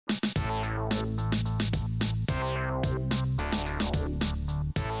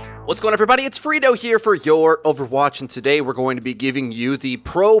What's going on, everybody? It's FREEDO here for Your Overwatch, and today we're going to be giving you the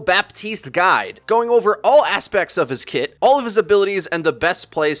Pro Baptiste guide, going over all aspects of his kit, all of his abilities, and the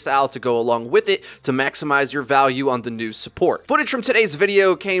best playstyle to go along with it to maximize your value on the new support. Footage from today's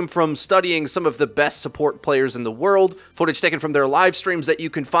video came from studying some of the best support players in the world, footage taken from their live streams that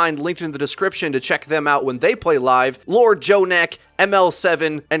you can find linked in the description to check them out when they play live. Lord Jonek,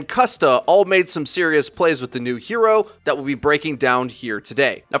 ML7, and Custa all made some serious plays with the new hero that we'll be breaking down here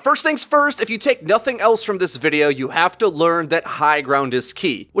today. Now, first things first, if you take nothing else from this video, you have to learn that high ground is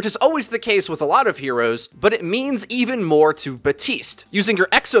key, which is always the case with a lot of heroes, but it means even more to Baptiste. Using your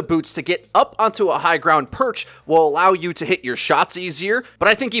exo boots to get up onto a high ground perch will allow you to hit your shots easier, but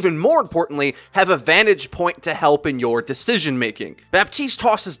I think even more importantly, have a vantage point to help in your decision making. Baptiste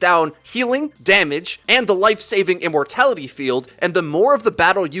tosses down healing, damage, and the life-saving immortality field, and the more of the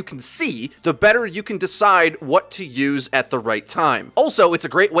battle you can see, the better you can decide what to use at the right time. Also, it's a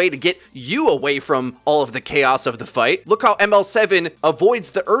great way to get you away from all of the chaos of the fight. Look how ML7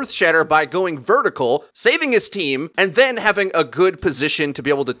 avoids the Earth Shatter by going vertical, saving his team, and then having a good position to be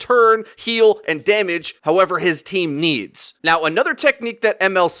able to turn, heal, and damage however his team needs. Now, another technique that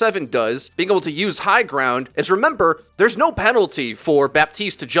ML7 does, being able to use high ground, is remember, there's no penalty for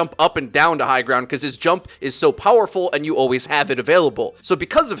Baptiste to jump up and down to high ground because his jump is so powerful and you always have it available. So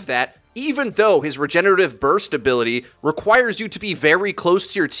because of that, even though his regenerative burst ability requires you to be very close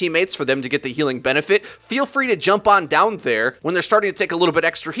to your teammates for them to get the healing benefit, feel free to jump on down there when they're starting to take a little bit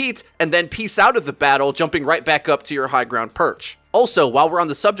extra heat and then peace out of the battle, jumping right back up to your high ground perch. Also, while we're on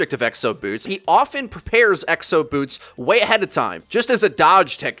the subject of exo boots, he often prepares exo boots way ahead of time, just as a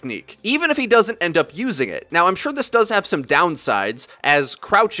dodge technique, even if he doesn't end up using it. Now, I'm sure this does have some downsides, as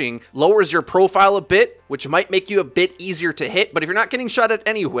crouching lowers your profile a bit, which might make you a bit easier to hit, but if you're not getting shot at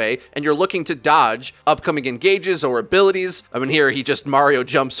anyway, and you're looking to dodge upcoming engages or abilities, I mean, here he just Mario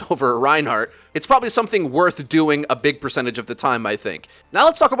jumps over Reinhardt, it's probably something worth doing a big percentage of the time, I think. Now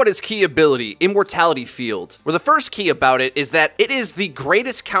let's talk about his key ability, Immortality Field, where the first key about it is that it is the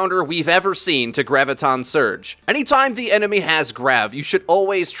greatest counter we've ever seen to Graviton Surge. Anytime the enemy has Grav, you should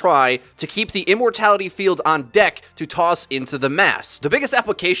always try to keep the Immortality Field on deck to toss into the mass. The biggest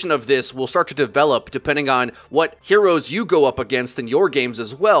application of this will start to develop depending on what heroes you go up against in your games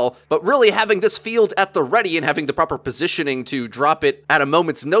as well, but really having this field at the ready and having the proper positioning to drop it at a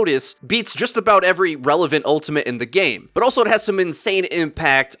moment's notice beats just about every relevant ultimate in the game. But also it has some insane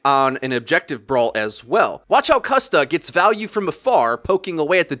impact on an objective brawl as well. Watch how Custa gets value from afar, poking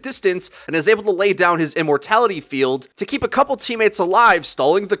away at the distance, and is able to lay down his immortality field to keep a couple teammates alive,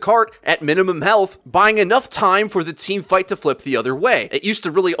 stalling the cart at minimum health, buying enough time for the team fight to flip the other way. It used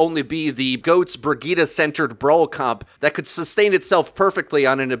to really only be the GOAT's Brigitte-centered brawl comp that could sustain itself perfectly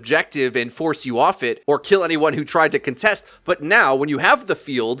on an objective and force you off it, or kill anyone who tried to contest, but now, when you have the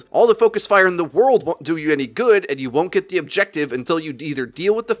field, all the focus fire in the world won't do you any good, and you won't get the objective until you either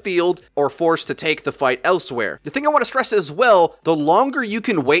deal with the field or forced to take the fight elsewhere. The thing I want to stress as well, the longer you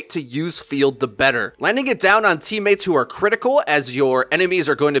can wait to use field, the better. Landing it down on teammates who are critical as your enemies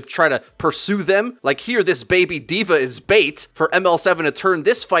are going to try to pursue them, like here this baby diva is bait for ML7 to turn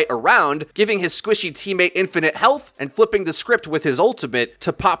this fight around, giving his squishy teammate infinite health and flipping the script with his ultimate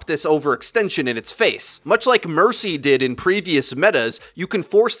to pop this overextension in its face. Much like Mercy did in previous metas, you can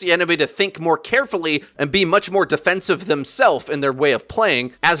force the enemy to think more carefully and be much more defensive themselves in their way of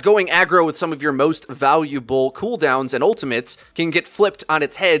playing, as going aggro with some of your most valuable cooldowns and ultimates can get flipped on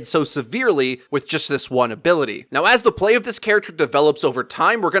its head so severely with just this one ability. Now, as the play of this character develops over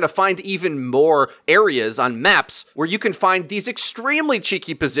time, we're going to find even more areas on maps where you can find these extremely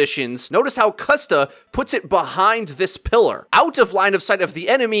cheeky positions. Notice how Custa puts it behind this pillar, out of line of sight of the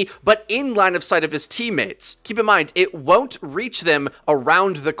enemy, but in line of sight of his teammates. Keep in mind, it won't reach them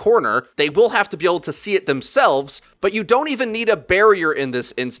around the corner. They will have to be able to see it themselves, but you don't even need a barrier in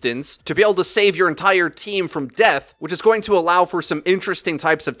this instance to be able to save your entire team from death, which is going to allow for some interesting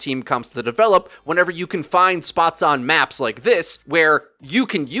types of team comps to develop whenever you can find spots on maps like this where you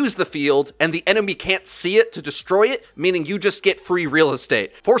can use the field and the enemy can't see it to destroy it, meaning you just get free real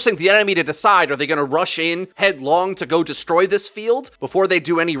estate, forcing the enemy to decide, are they going to rush in headlong to go destroy this field before they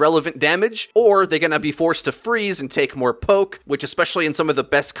do any relevant damage, or are they going to be forced to freeze and take more poke, which especially in some of the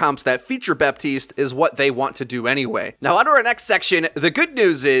best comps that feature Baptiste is what they want to do anyway. Now, on to our next section. The good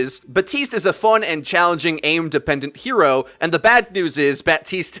news is Baptiste is a fun and challenging aim-dependent hero, and the bad news is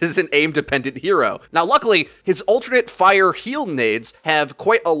Baptiste is an aim-dependent hero. Now, luckily, his alternate fire heal nades have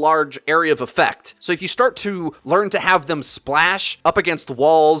quite a large area of effect. So if you start to learn to have them splash up against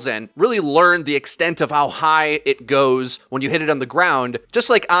walls and really learn the extent of how high it goes when you hit it on the ground, just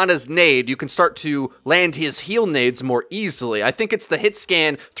like Ana's nade, you can start to land his heal nades more easily. I think it's the hit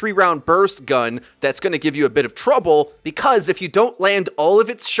scan 3-round burst gun that's going to give you a bit of trouble, because if you don't land all of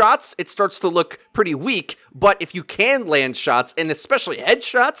its shots, it starts to look pretty weak. But if you can land shots, and especially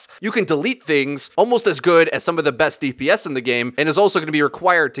headshots, you can delete things almost as good as some of the best DPS in the game, and is also going to be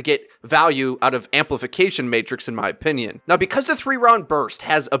required to get value out of amplification matrix, in my opinion. Now, because the 3-round burst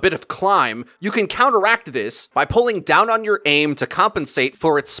has a bit of climb, you can counteract this by pulling down on your aim to compensate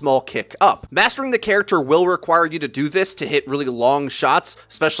for its small kick up. Mastering the character will require you to do this to hit really long shots,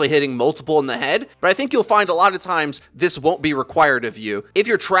 especially hitting multiple in the head, but I think you'll find a lot of times this won't be required of you if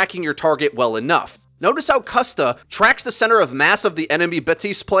you're tracking your target well enough. Notice how Custa tracks the center of mass of the enemy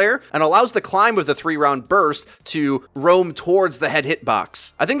Baptiste player and allows the climb of the 3-round burst to roam towards the head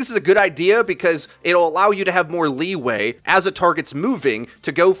hitbox. I think this is a good idea because it'll allow you to have more leeway as a target's moving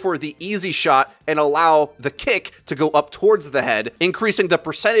to go for the easy shot and allow the kick to go up towards the head, increasing the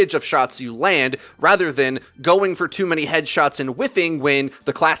percentage of shots you land rather than going for too many headshots and whiffing when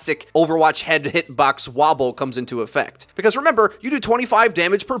the classic Overwatch head hitbox wobble comes into effect. Because remember, you do 25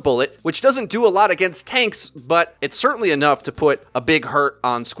 damage per bullet, which doesn't do a lot against tanks, but it's certainly enough to put a big hurt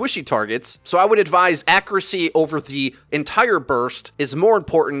on squishy targets. So I would advise accuracy over the entire burst is more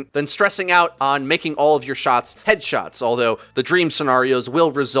important than stressing out on making all of your shots headshots, although the dream scenarios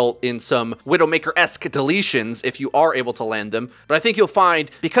will result in some Widowmaker-esque deletions if you are able to land them. But I think you'll find,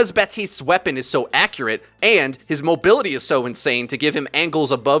 because Baptiste's weapon is so accurate and his mobility is so insane to give him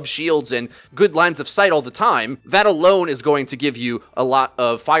angles above shields and good lines of sight all the time, that alone is going to give you a lot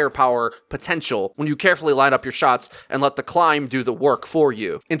of firepower potential when you carefully line up your shots and let the climb do the work for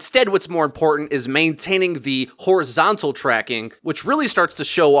you. Instead, what's more important is maintaining the horizontal tracking, which really starts to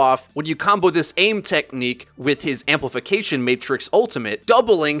show off when you combo this aim technique with his amplification matrix ultimate,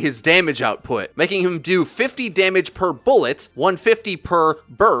 doubling his damage output, making him do 50 damage per bullet, 150 per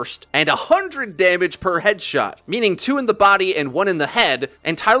burst, and 100 damage per headshot, meaning 2 in the body and 1 in the head,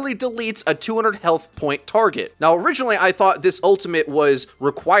 entirely deletes a 200 health point target. Now, originally I thought this ultimate was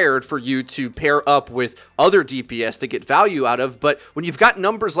required for you to pair up with other DPS to get value out of, but when you've got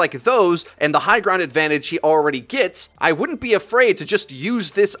numbers like those and the high ground advantage he already gets, I wouldn't be afraid to just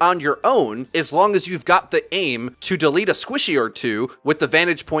use this on your own as long as you've got the aim to delete a squishy or two with the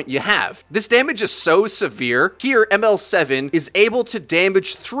vantage point you have. This damage is so severe. Here, ML7 is able to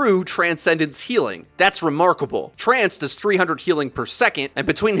damage through Transcendence healing. That's remarkable. Trance does 300 healing per second, and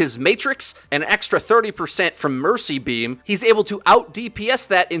between his matrix and an extra 30% from Mercy Beam, he's able to out DPS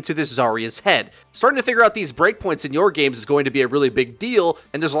that into this Zarya's head. Starting to figure out these breakpoints in your games is going to be a really big deal,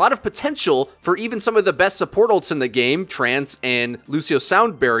 and there's a lot of potential for even some of the best support ults in the game, Trance and Lucio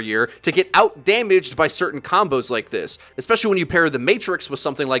Sound Barrier, to get out-damaged by certain combos like this, especially when you pair the Matrix with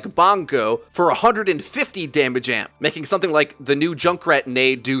something like Bongo for 150 damage amp, making something like the new Junkrat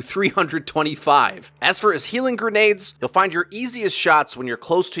nade do 325. As for his healing grenades, you'll find your easiest shots when you're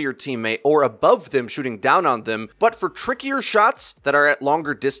close to your teammate or above them shooting down on them, but for trickier shots that are at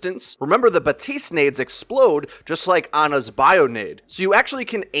longer distance, remember the Baptiste nades explode just like Ana's bio nade, so you actually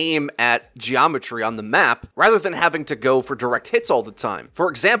can aim at geometry on the map rather than having to go for direct hits all the time. For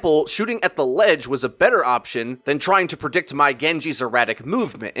example, shooting at the ledge was a better option than trying to predict my Genji's erratic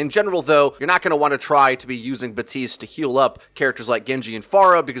movement. In general though, you're not going to want to try to be using Baptiste to heal up characters like Genji and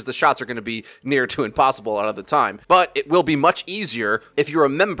Pharah because the shots are going to be near to impossible a lot of the time, but it will be much easier if you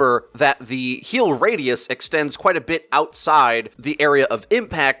remember that the heal radius extends quite a bit outside the area of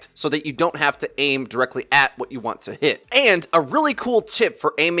impact so that you don't have to aim directly at what you want to hit. And a really cool tip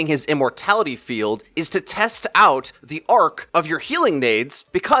for aiming his immortality field is to test out the arc of your healing nades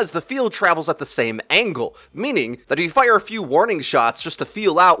because the field travels at the same angle, meaning that if you fire a few warning shots just to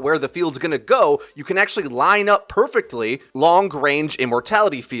feel out where the field's gonna go, you can actually line up perfectly long-range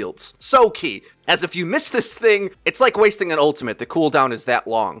immortality fields. So key. As if you miss this thing, it's like wasting an ultimate. The cooldown is that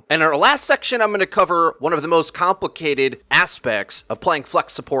long. And in our last section, I'm going to cover one of the most complicated aspects of playing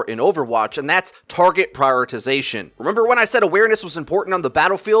flex support in Overwatch, and that's target prioritization. Remember when I said awareness was important on the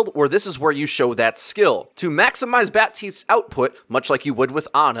battlefield? Or this is where you show that skill. To maximize Baptiste's output, much like you would with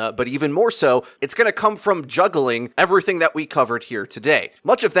Ana, but even more so, it's going to come from juggling everything that we covered here today.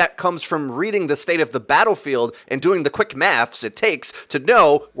 Much of that comes from reading the state of the battlefield and doing the quick maths it takes to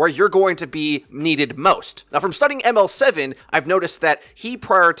know where you're going to be needed most. Now, from studying ML7, I've noticed that he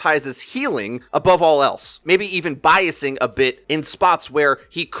prioritizes healing above all else, maybe even biasing a bit in spots where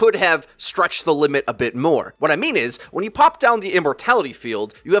he could have stretched the limit a bit more. What I mean is, when you pop down the immortality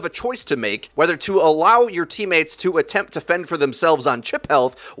field, you have a choice to make whether to allow your teammates to attempt to fend for themselves on chip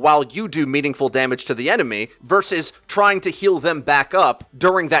health while you do meaningful damage to the enemy, versus trying to heal them back up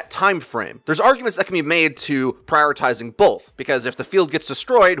during that time frame. There's arguments that can be made to prioritizing both, because if the field gets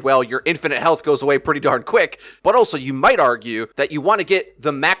destroyed, well, your infinite health goes away pretty darn quick, but also you might argue that you want to get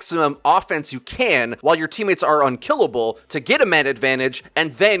the maximum offense you can while your teammates are unkillable to get a man advantage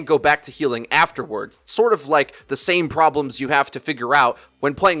and then go back to healing afterwards. Sort of like the same problems you have to figure out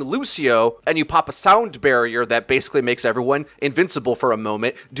when playing Lucio and you pop a sound barrier that basically makes everyone invincible for a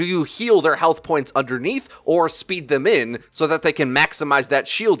moment. Do you heal their health points underneath or speed them in so that they can maximize that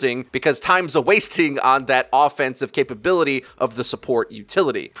shielding, because time's a wasting on that offensive capability of the support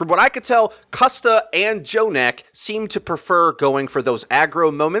utility? From what I could tell, Custa and Jonak seem to prefer going for those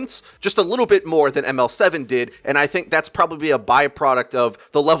aggro moments just a little bit more than ML7 did, and I think that's probably a byproduct of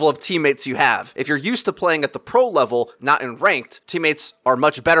the level of teammates you have. If you're used to playing at the pro level, not in ranked, teammates are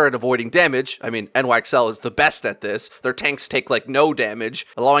much better at avoiding damage. I mean, NYXL is the best at this. Their tanks take like no damage,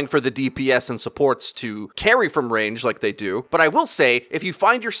 allowing for the DPS and supports to carry from range like they do. But I will say, if you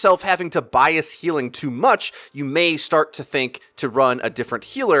find yourself having to bias healing too much, you may start to think to run a different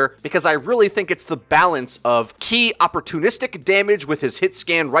healer, because I really think it's the balance of key opportunistic damage with his hit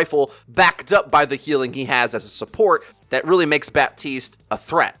scan rifle backed up by the healing he has as a support that really makes Baptiste a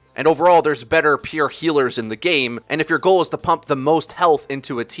threat. And overall, there's better pure healers in the game, and if your goal is to pump the most health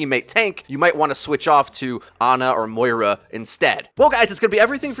into a teammate tank, you might want to switch off to Ana or Moira instead. Well guys, that's going to be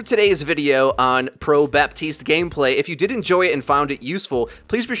everything for today's video on Pro Baptiste gameplay. If you did enjoy it and found it useful,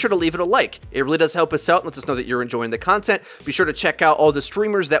 please be sure to leave it a like. It really does help us out and lets us know that you're enjoying the content. Be sure to check out all the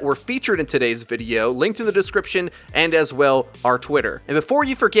streamers that were featured in today's video, linked in the description, and as well our Twitter. And before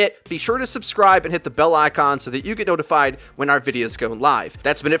you forget, be sure to subscribe and hit the bell icon so that you get notified when our videos go live.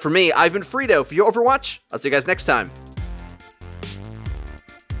 That's been it for me. I've been FREEDO for your Overwatch. I'll see you guys next time.